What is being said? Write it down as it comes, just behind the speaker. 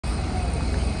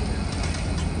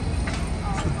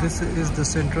This is the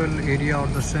central area or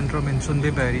the centrum in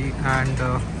Sundbyberg, and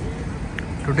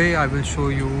today I will show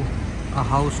you a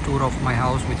house tour of my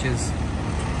house, which is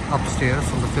upstairs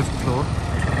on the 5th floor.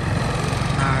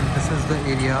 And this is the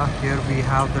area. Here we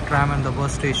have the tram and the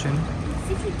bus station.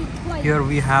 Here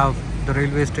we have the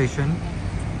railway station,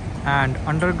 and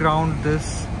underground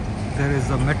there is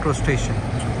a metro station.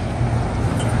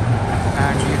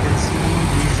 And you can see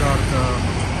these are the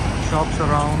shops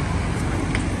around,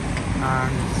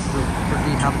 and it's a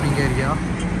pretty happening area.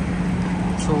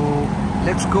 So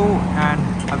let's go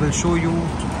and I will show you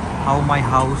how my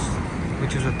house,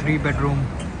 which is a 3-bedroom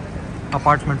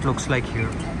apartment, looks like here.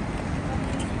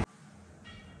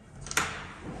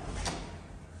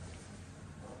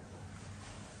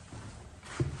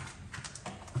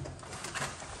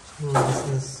 So this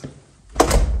is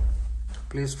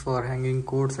place for hanging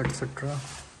coats, etc.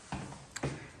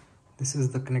 This is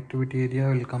the connectivity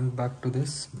area. We'll come back to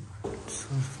this. So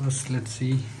first let's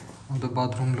see how the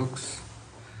bathroom looks.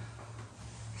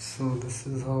 So this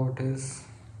is how it is.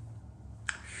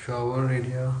 Shower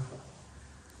area,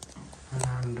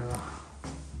 and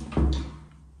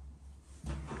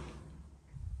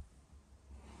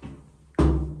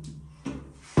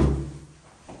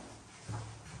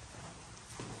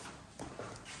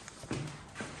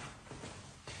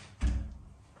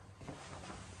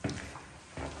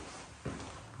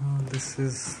this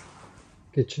is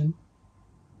kitchen.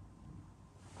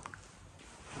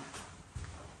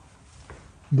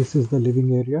 This is the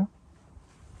living area,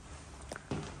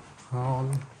 hall,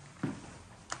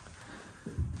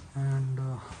 and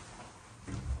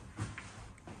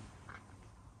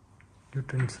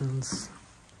utensils.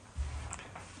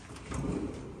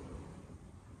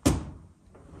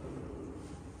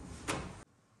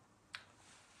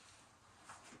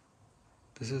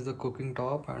 This is the cooking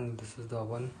top, and this is the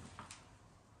oven.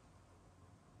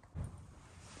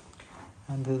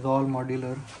 And this is all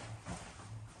modular.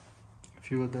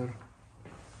 A few other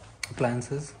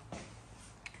appliances.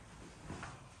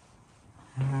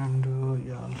 And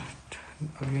yeah,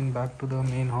 again back to the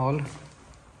main hall.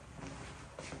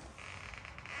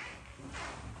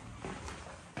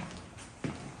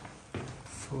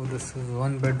 So this is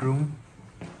 1 bedroom,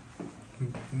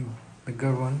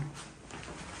 bigger one.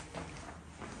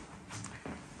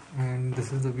 And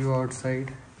this is the view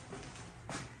outside.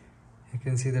 You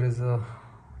can see there is a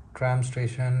tram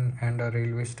station and a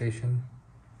railway station.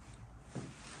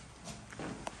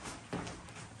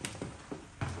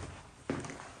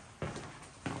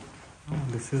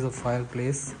 This is a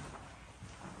fireplace.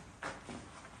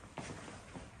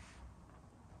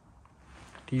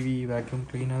 TV, vacuum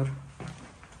cleaner.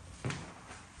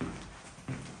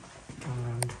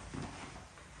 And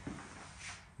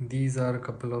these are a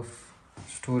couple of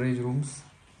storage rooms.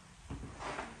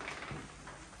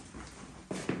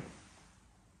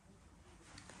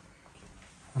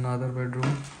 Another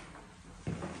bedroom.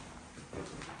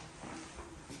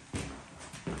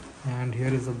 And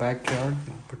here is the backyard,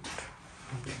 but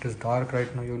it is dark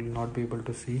right now, you will not be able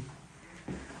to see.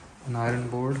 An iron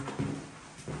board.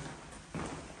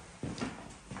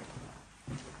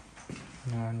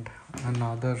 And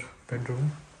another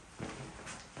bedroom.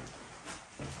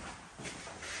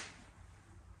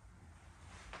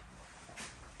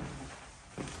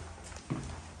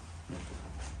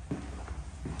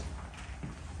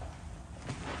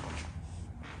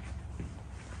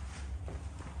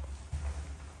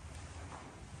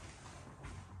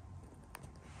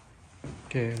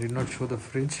 Okay, I did not show the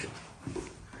fridge.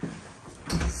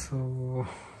 So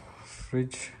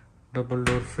fridge, double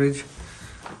door fridge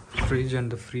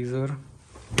and the freezer.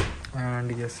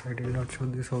 And yes, I did not show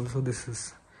this also. This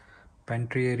is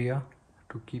pantry area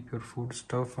to keep your food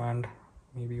stuff and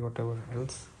maybe whatever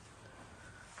else.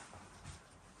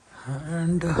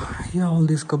 And yeah, all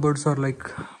these cupboards are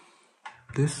like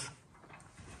this.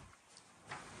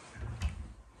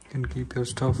 You can keep your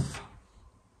stuff.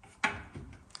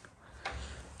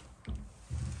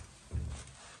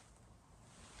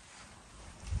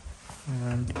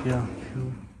 And yeah,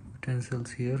 few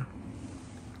utensils here.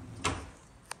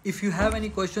 If you have any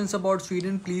questions about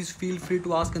Sweden, please feel free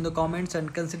to ask in the comments,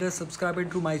 and consider subscribing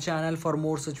to my channel for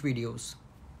more such videos.